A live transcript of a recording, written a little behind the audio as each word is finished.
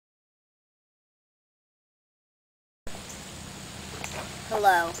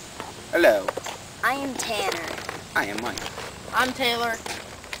Hello. Hello. I am Tanner. I am Mike. I'm Taylor.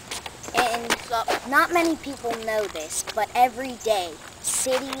 And not many people know this, but every day,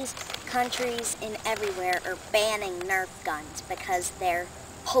 cities, countries, and everywhere are banning Nerf guns because they're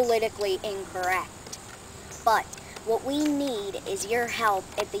politically incorrect. But what we need is your help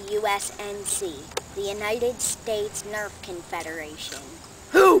at the USNC, the United States Nerf Confederation.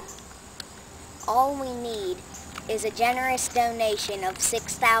 Who? All we need is a generous donation of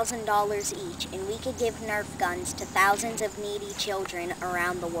 $6,000 each, and we could give Nerf guns to thousands of needy children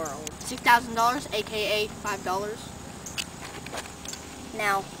around the world. $6,000, aka $5.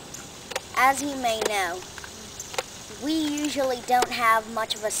 Now, as you may know, we usually don't have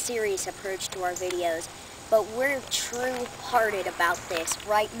much of a serious approach to our videos, but we're true-hearted about this,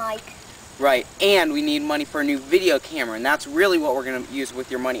 right, Mike? Right, and we need money for a new video camera, and that's really what we're going to use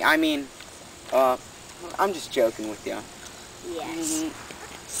with your money. I mean, I'm just joking with you. Yes.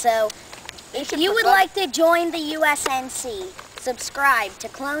 So, if you would like to join the USNC, subscribe to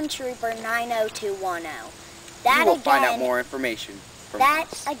Clone Trooper 90210. You will find out more information from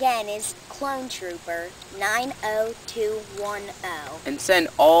us. That, again, is Clone Trooper 90210. And send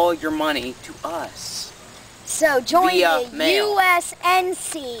all your money to us. So, join via the mail.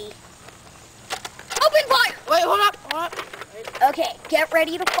 USNC. Open fire! Wait, hold up. Wait. Okay, get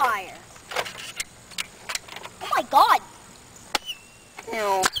ready to fire. Oh my god!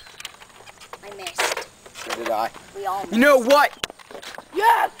 Ew. I missed. So did I. We all missed. You know what?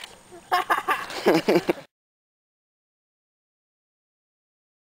 Yes!